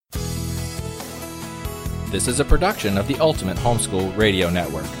This is a production of the Ultimate Homeschool Radio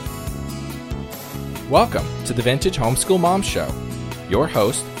Network. Welcome to the Vintage Homeschool Moms Show. Your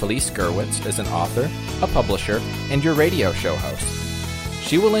host, Felice Gerwitz, is an author, a publisher, and your radio show host.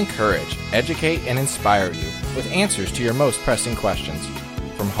 She will encourage, educate, and inspire you with answers to your most pressing questions,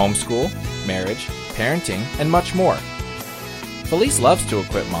 from homeschool, marriage, parenting, and much more. Felice loves to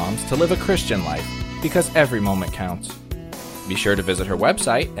equip moms to live a Christian life because every moment counts. Be sure to visit her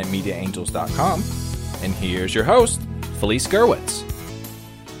website at mediaangels.com. And here's your host, Felice Gerwitz.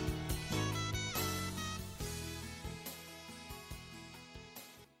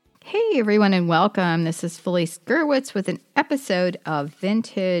 Hey everyone and welcome. This is Felice Gerwitz with an episode of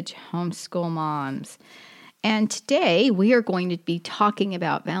Vintage Homeschool Moms. And today we are going to be talking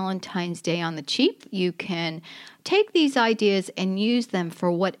about Valentine's Day on the cheap. You can take these ideas and use them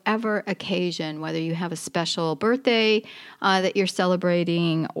for whatever occasion, whether you have a special birthday that you're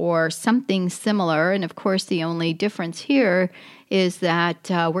celebrating or something similar. And of course, the only difference here is that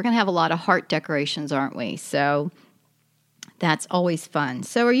we're going to have a lot of heart decorations, aren't we? So that's always fun.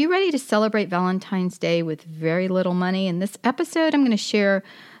 So are you ready to celebrate Valentine's Day with very little money? In this episode, I'm going to share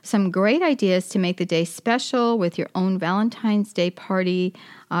some great ideas to make the day special with your own Valentine's Day party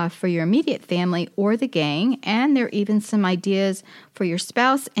for your immediate family or the gang. And there are even some ideas for your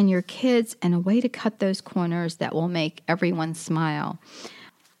spouse and your kids and a way to cut those corners that will make everyone smile.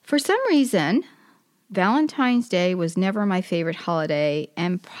 For some reason, Valentine's Day was never my favorite holiday,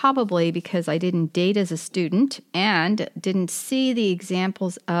 and probably because I didn't date as a student and didn't see the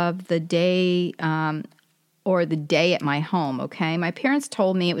examples of the day or the day at my home, okay? My parents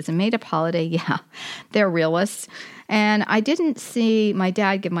told me it was a made-up holiday. Yeah, they're realists. And I didn't see my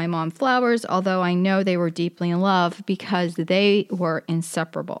dad give my mom flowers, although I know they were deeply in love because they were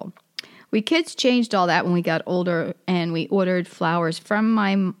inseparable. We kids changed all that when we got older, and we ordered flowers from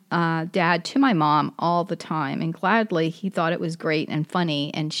my dad to my mom all the time. And gladly, he thought it was great and funny,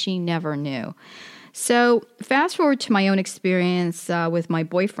 and she never knew. So fast forward to my own experience with my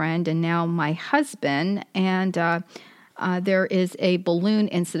boyfriend and now my husband, and there is a balloon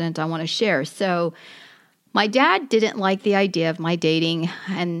incident I want to share. So my dad didn't like the idea of my dating,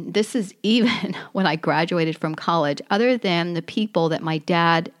 and this is even when I graduated from college, other than the people that my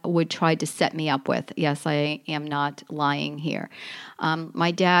dad would try to set me up with. Yes, I am not lying here.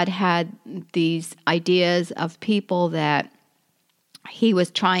 My dad had these ideas of people that he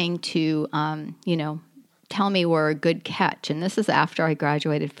was trying to, tell me were a good catch. And this is after I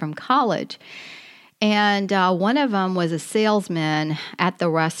graduated from college. And one of them was a salesman at the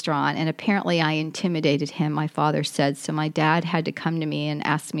restaurant, and apparently I intimidated him, my father said. So my dad had to come to me and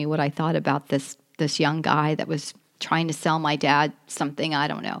ask me what I thought about this young guy that was trying to sell my dad something, I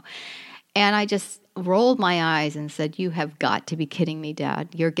don't know. And I just rolled my eyes and said, "You have got to be kidding me, Dad.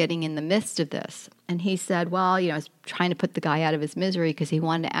 You're getting in the midst of this." And he said, "Well, I was trying to put the guy out of his misery because he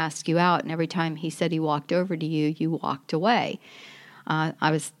wanted to ask you out. And every time he said he walked over to you, you walked away."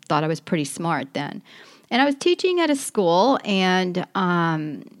 I thought I was pretty smart then. And I was teaching at a school and,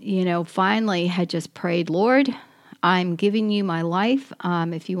 finally had just prayed, "Lord, I'm giving you my life.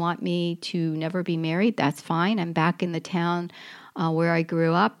 If you want me to never be married, that's fine. I'm back in the town where I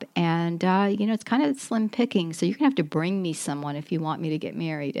grew up. And, it's kind of slim picking. So you're going to have to bring me someone if you want me to get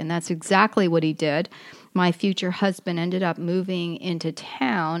married." And that's exactly what he did. My future husband ended up moving into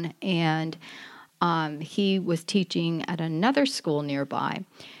town, and he was teaching at another school nearby.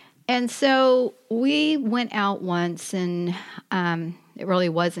 And so we went out once, and it really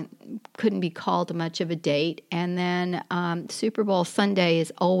couldn't be called much of a date. And then Super Bowl Sunday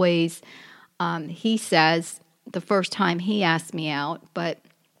is always, he says, the first time he asked me out, but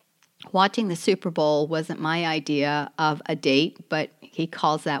watching the Super Bowl wasn't my idea of a date, but he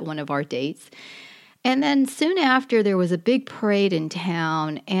calls that one of our dates. And then soon after, there was a big parade in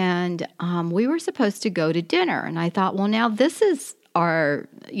town, and we were supposed to go to dinner. And I thought, well, now this is our,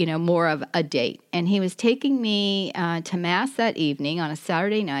 more of a date. And he was taking me to Mass that evening on a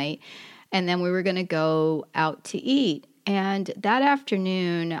Saturday night, and then we were going to go out to eat. And that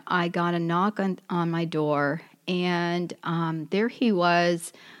afternoon, I got a knock on my door, and there he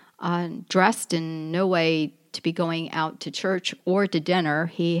was, dressed in no way to be going out to church or to dinner.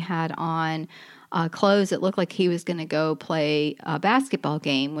 He had on clothes that looked like he was going to go play a basketball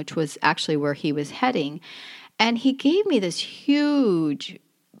game, which was actually where he was heading. And he gave me this huge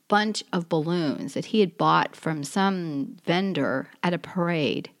bunch of balloons that he had bought from some vendor at a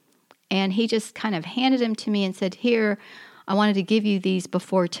parade. And he just kind of handed them to me and said, "Here, I wanted to give you these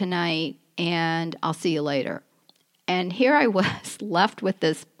before tonight, and I'll see you later." And here I was left with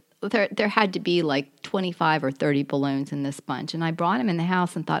this. There had to be like 25 or 30 balloons in this bunch. And I brought them in the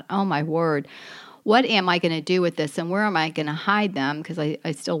house and thought, oh my word, what am I going to do with this, and where am I going to hide them? Because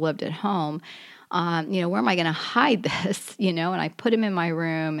I still lived at home. Where am I going to hide this? And I put them in my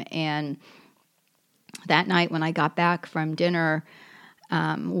room. And that night when I got back from dinner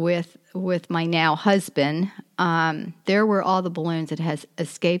with my now husband, there were all the balloons that has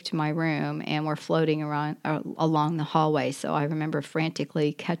escaped my room and were floating around along the hallway. So I remember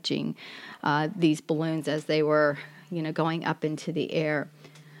frantically catching these balloons as they were, going up into the air.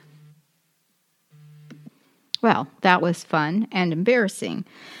 Well, that was fun and embarrassing.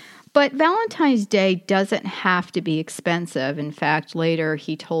 But Valentine's Day doesn't have to be expensive. In fact, later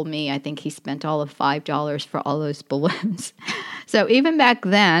he told me, I think he spent all of $5 for all those balloons. So even back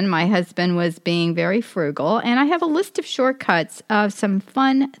then, my husband was being very frugal. And I have a list of shortcuts of some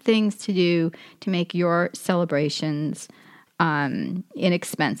fun things to do to make your celebrations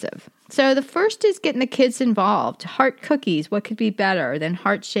inexpensive. So the first is getting the kids involved. Heart cookies, what could be better than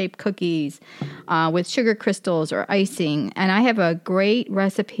heart-shaped cookies with sugar crystals or icing? And I have a great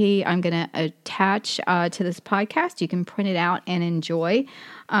recipe I'm going to attach to this podcast. You can print it out and enjoy.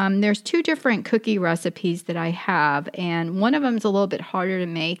 There's 2 different cookie recipes that I have, and one of them is a little bit harder to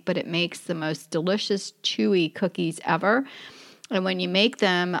make, but it makes the most delicious, chewy cookies ever. And when you make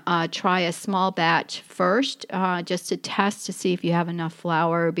them, try a small batch first, just to test to see if you have enough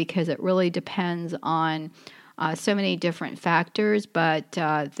flour, because it really depends on so many different factors. But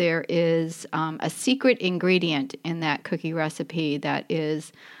there is a secret ingredient in that cookie recipe that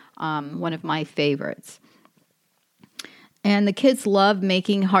is one of my favorites. And the kids love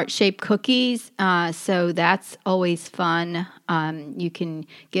making heart-shaped cookies, so that's always fun. You can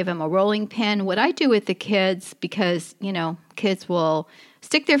give them a rolling pin. What I do with the kids, because, kids will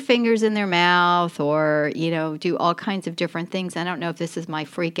stick their fingers in their mouth or, do all kinds of different things. I don't know if this is my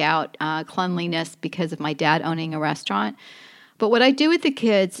freak out cleanliness because of my dad owning a restaurant. But what I do with the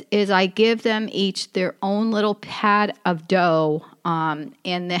kids is I give them each their own little pad of dough, and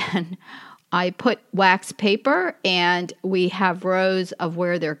then I put wax paper, and we have rows of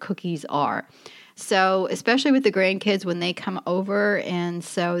where their cookies are. So especially with the grandkids when they come over, and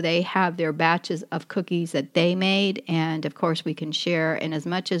so they have their batches of cookies that they made, and of course we can share. And as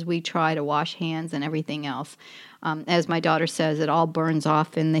much as we try to wash hands and everything else, as my daughter says, it all burns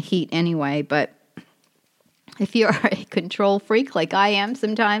off in the heat anyway. But if you're a control freak like I am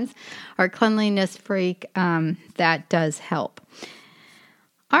sometimes, or cleanliness freak, that does help.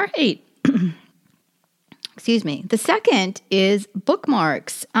 All right. Excuse me. The second is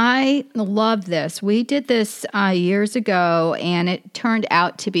bookmarks. I love this. We did this years ago, and it turned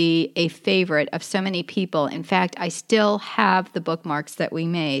out to be a favorite of so many people. In fact, I still have the bookmarks that we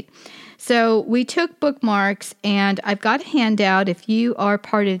made. So we took bookmarks, and I've got a handout. If you are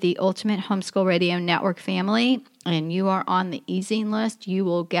part of the Ultimate Homeschool Radio Network family and you are on the easing list, you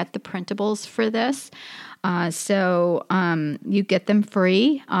will get the printables for this. So you get them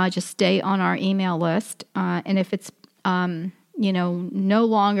free. Just stay on our email list. And if it's, no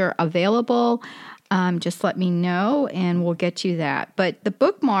longer available, just let me know and we'll get you that. But the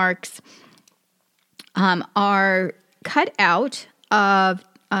bookmarks are cut out of,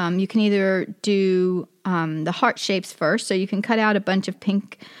 you can either do the heart shapes first. So you can cut out a bunch of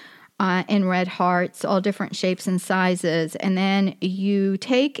pink and red hearts, all different shapes and sizes. And then you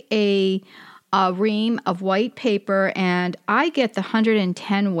take a ream of white paper, and I get the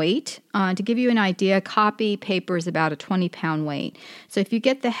 110 weight. To give you an idea, copy paper is about a 20-pound weight. So if you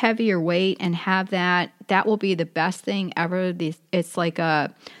get the heavier weight and have that, that will be the best thing ever. It's like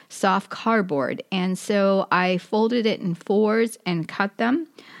a soft cardboard. And so I folded it in 4s and cut them.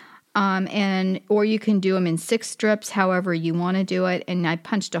 Or you can do them in 6 strips, however you want to do it. And I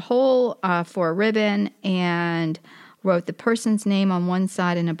punched a hole for a ribbon and wrote the person's name on one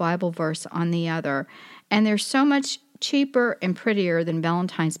side and a Bible verse on the other. And they're so much cheaper and prettier than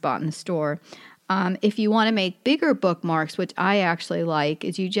Valentine's bought in the store. If you want to make bigger bookmarks, which I actually like,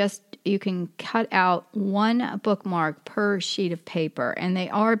 is you can cut out 1 bookmark per sheet of paper. And they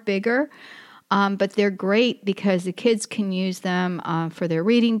are bigger, but they're great because the kids can use them for their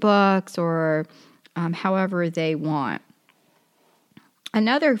reading books or however they want.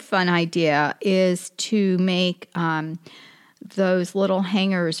 Another fun idea is to make those little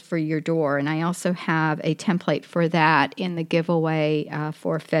hangers for your door, and I also have a template for that in the giveaway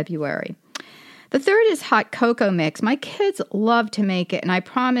for February. The third is hot cocoa mix. My kids love to make it, and I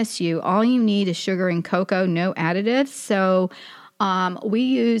promise you, all you need is sugar and cocoa, no additives. So we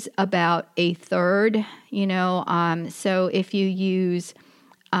use about a third, so if you use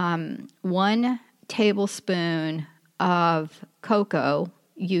 1 tablespoon of cocoa,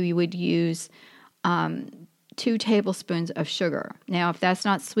 you would use 2 tablespoons of sugar. Now, if that's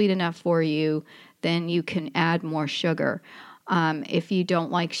not sweet enough for you, then you can add more sugar. If you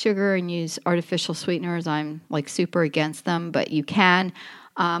don't like sugar and use artificial sweeteners, I'm like super against them, but you can.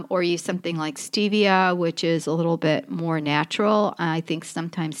 Or use something like stevia, which is a little bit more natural. I think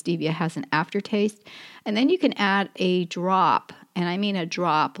sometimes stevia has an aftertaste. And then you can add a drop, and I mean a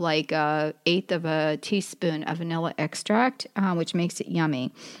drop, like an eighth of a teaspoon of vanilla extract, which makes it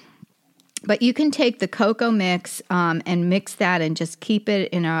yummy. But you can take the cocoa mix and mix that and just keep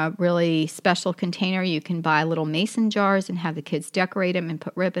it in a really special container. You can buy little mason jars and have the kids decorate them and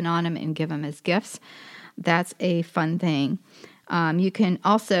put ribbon on them and give them as gifts. That's a fun thing. You can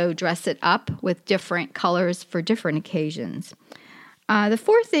also dress it up with different colors for different occasions. The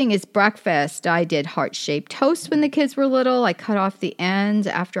fourth thing is breakfast. I did heart-shaped toast when the kids were little. I cut off the ends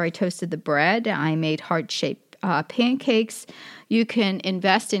after I toasted the bread. I made heart-shaped pancakes. You can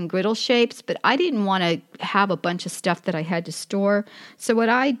invest in griddle shapes, but I didn't want to have a bunch of stuff that I had to store. So what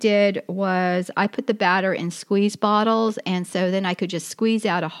I did was I put the batter in squeeze bottles, and so then I could just squeeze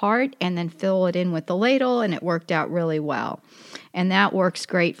out a heart and then fill it in with the ladle, and it worked out really well. And that works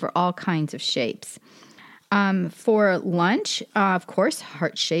great for all kinds of shapes. For lunch, of course,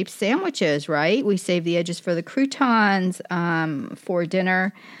 heart-shaped sandwiches, right? We save the edges for the croutons for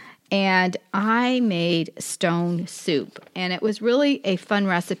dinner. And I made stone soup. And it was really a fun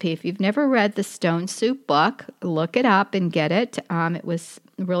recipe. If you've never read the Stone Soup book, look it up and get it. It was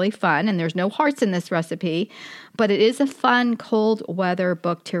really fun. And there's no hearts in this recipe, but it is a fun cold weather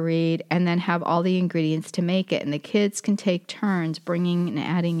book to read and then have all the ingredients to make it. And the kids can take turns bringing and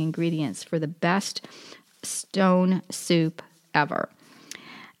adding ingredients for the best stone soup ever.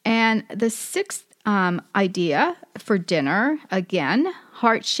 And the sixth idea for dinner, again,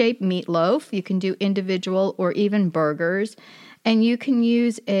 heart-shaped meatloaf. You can do individual or even burgers. And you can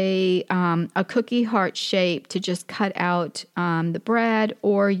use a cookie heart shape to just cut out the bread,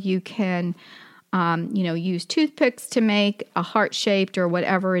 or you can use toothpicks to make a heart-shaped or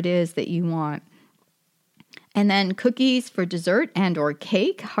whatever it is that you want. And then cookies for dessert and or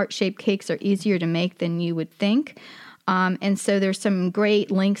cake. Heart-shaped cakes are easier to make than you would think. And so there's some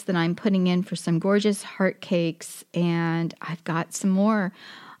great links that I'm putting in for some gorgeous heart cakes. And I've got some more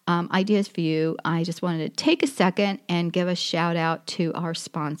ideas for you. I just wanted to take a second and give a shout out to our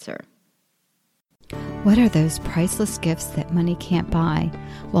sponsor. What are those priceless gifts that money can't buy?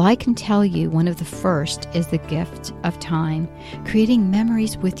 Well, I can tell you one of the first is the gift of time, creating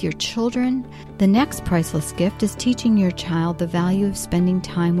memories with your children. The next priceless gift is teaching your child the value of spending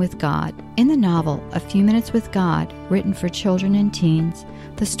time with God. In the novel, A Few Minutes with God, written for children and teens,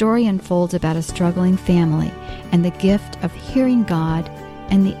 the story unfolds about a struggling family and the gift of hearing God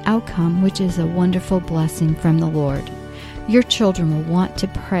and the outcome, which is a wonderful blessing from the Lord. Your children will want to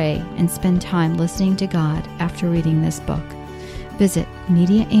pray and spend time listening to God after reading this book. Visit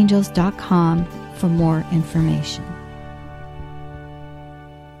MediaAngels.com for more information.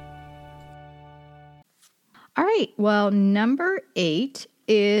 All right, well, number 8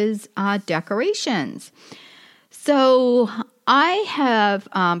 is decorations. So I have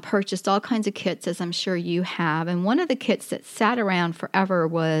purchased all kinds of kits, as I'm sure you have, and one of the kits that sat around forever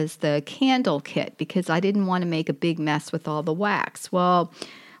was the candle kit because I didn't want to make a big mess with all the wax. Well,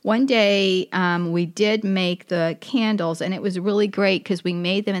 one day we did make the candles, and it was really great because we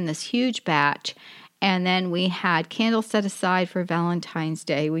made them in this huge batch, and then we had candles set aside for Valentine's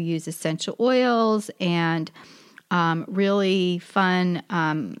Day. We used essential oils and really fun,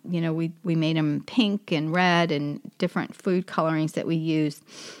 we made them pink and red and different food colorings that we used.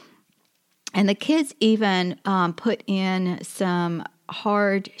 And the kids even put in some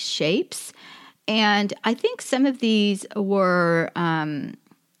hard shapes. And I think some of these were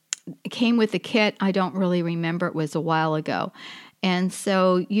came with the kit. I don't really remember. It was a while ago. And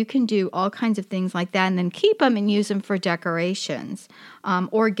so you can do all kinds of things like that and then keep them and use them for decorations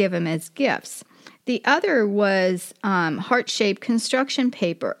or give them as gifts. The other was heart-shaped construction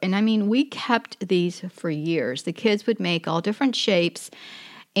paper. And I mean, we kept these for years. The kids would make all different shapes.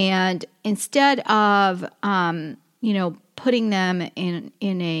 And instead of, putting them in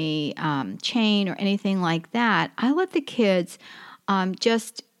a chain or anything like that, I let the kids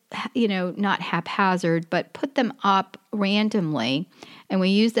not haphazard, but put them up randomly. And we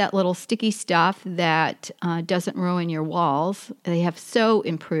use that little sticky stuff that doesn't ruin your walls. They have so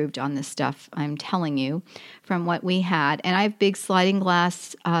improved on this stuff, I'm telling you, from what we had. And I have big sliding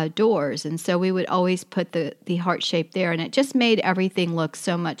glass doors, and so we would always put the heart shape there, and it just made everything look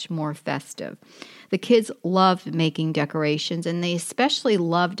so much more festive. The kids loved making decorations, and they especially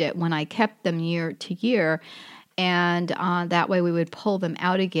loved it when I kept them year to year. And that way we would pull them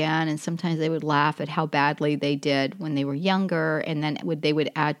out again, and sometimes they would laugh at how badly they did when they were younger, and then they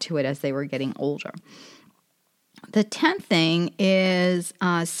would add to it as they were getting older. The 10th thing is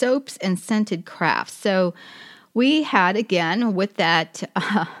soaps and scented crafts. So we had, again, with that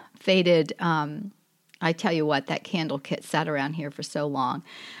faded, I tell you what, that candle kit sat around here for so long.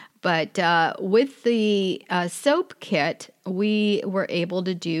 But with the soap kit, we were able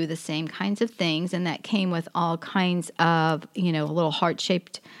to do the same kinds of things, and that came with all kinds of, little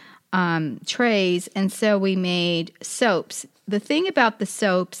heart-shaped trays. And so we made soaps. The thing about the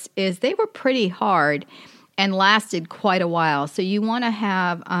soaps is they were pretty hard and lasted quite a while. So you want to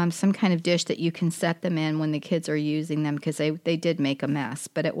have some kind of dish that you can set them in when the kids are using them, because they did make a mess,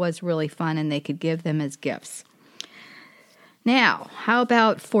 but it was really fun, and they could give them as gifts. Now, how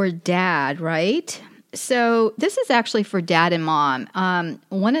about for dad, right? So this is actually for dad and mom.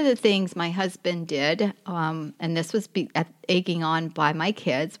 One of the things my husband did, and this was egging on by my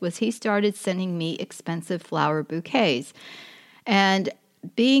kids, was he started sending me expensive flower bouquets. And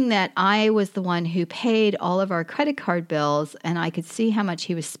being that I was the one who paid all of our credit card bills and I could see how much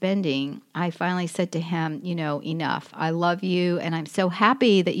he was spending, I finally said to him, enough. I love you, and I'm so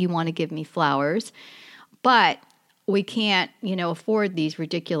happy that you want to give me flowers, but we can't, afford these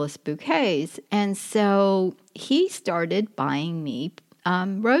ridiculous bouquets. And so he started buying me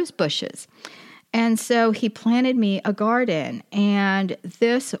rose bushes. And so he planted me a garden, and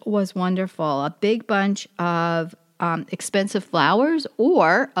this was wonderful. A big bunch of expensive flowers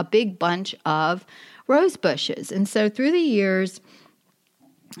or a big bunch of rose bushes. And so through the years,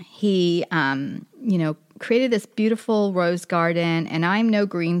 he, created this beautiful rose garden, and I'm no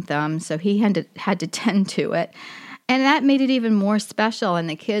green thumb, so he had to tend to it. And that made it even more special, and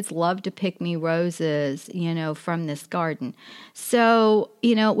the kids loved to pick me roses, from this garden. So,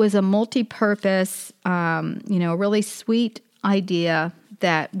 it was a multi-purpose, really sweet idea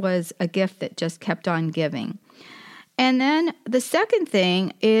that was a gift that just kept on giving. And then the second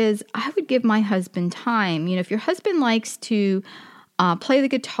thing is I would give my husband time. If your husband likes to play the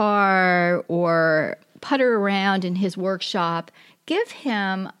guitar or putter around in his workshop, give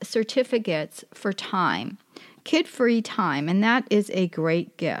him certificates for time. Kid-free time, and that is a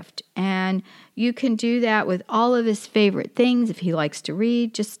great gift. And you can do that with all of his favorite things. If he likes to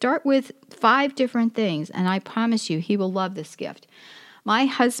read, just start with 5 different things, and I promise you he will love this gift. My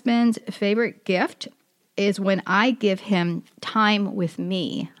husband's favorite gift is when I give him time with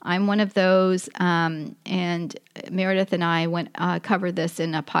me. I'm one of those, and Meredith and I covered this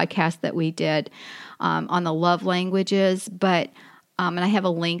in a podcast that we did on the love languages, but and I have a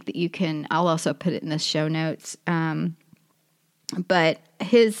link that I'll also put it in the show notes. But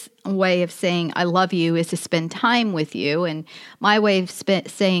his way of saying I love you is to spend time with you. And my way of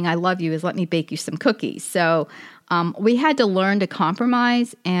saying I love you is let me bake you some cookies. So we had to learn to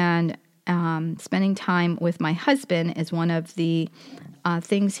compromise, and spending time with my husband is one of the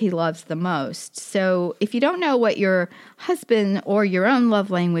things he loves the most. So if you don't know what your husband or your own love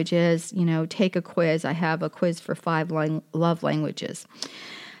language is, take a quiz. I have a quiz for 5 love languages.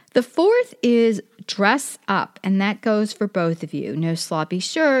 The 4th is dress up, and that goes for both of you. No sloppy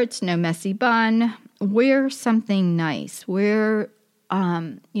shirts, no messy bun. Wear something nice. Wear,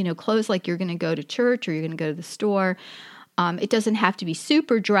 clothes like you're going to go to church or you're going to go to the store. It doesn't have to be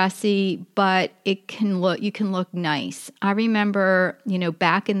super dressy, but you can look nice. I remember,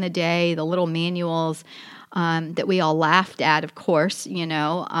 back in the day, the little manuals that we all laughed at, of course,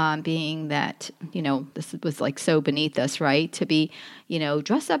 being that, this was like so beneath us, right? To be,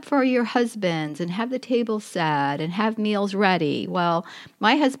 dress up for your husbands and have the table set and have meals ready. Well,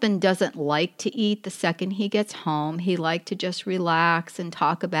 my husband doesn't like to eat the second he gets home. He liked to just relax and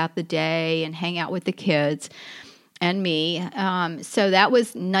talk about the day and hang out with the kids and me. So that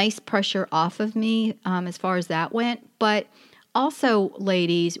was nice pressure off of me as far as that went. But also,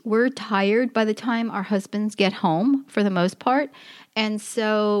 ladies, we're tired by the time our husbands get home for the most part. And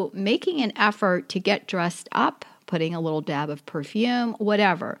so making an effort to get dressed up, putting a little dab of perfume,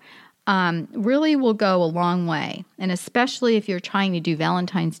 whatever, really will go a long way. And especially if you're trying to do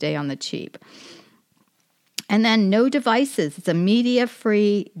Valentine's Day on the cheap. And then no devices. It's a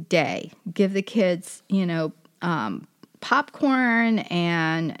media-free day. Give the kids, popcorn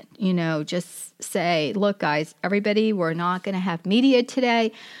and, just say, look, guys, everybody, we're not going to have media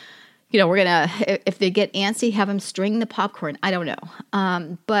today. We're going to, if they get antsy, have them string the popcorn. I don't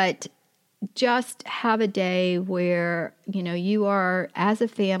know. But just have a day where, you are as a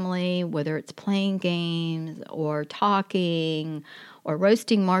family, whether it's playing games or talking or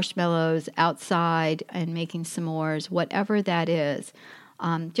roasting marshmallows outside and making s'mores, whatever that is.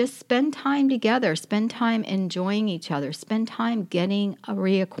 Just spend time together, spend time enjoying each other, spend time getting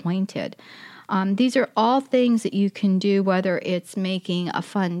reacquainted. These are all things that you can do, whether it's making a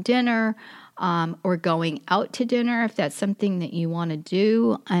fun dinner or going out to dinner, if that's something that you want to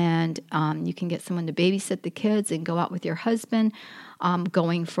do. And you can get someone to babysit the kids and go out with your husband,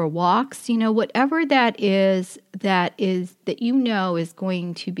 going for walks, whatever that is that is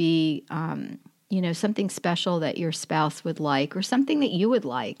going to be something special that your spouse would like or something that you would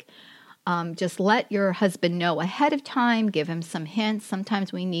like. Just let your husband know ahead of time, give him some hints.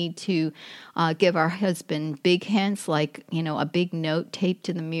 Sometimes we need to give our husband big hints, like, a big note taped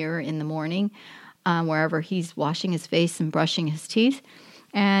to the mirror in the morning, wherever he's washing his face and brushing his teeth,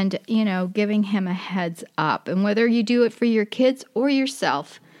 and, giving him a heads up. And whether you do it for your kids or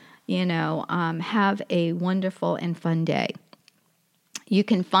yourself, have a wonderful and fun day. You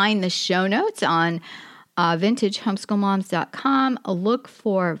can find the show notes on vintagehomeschoolmoms.com. Look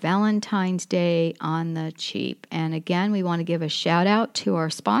for Valentine's Day on the cheap. And again, we want to give a shout out to our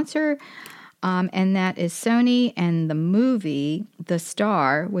sponsor, and that is Sony and the movie The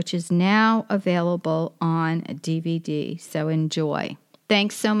Star, which is now available on DVD. So enjoy.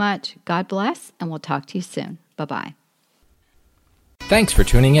 Thanks so much. God bless, and we'll talk to you soon. Bye-bye. Thanks for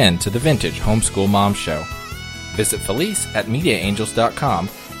tuning in to the Vintage Homeschool Mom Show. Visit Felice at MediaAngels.com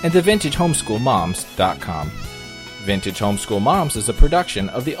and thevintagehomeschoolmoms.com. Vintage Homeschool Moms is a production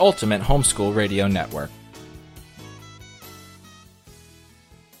of the Ultimate Homeschool Radio Network.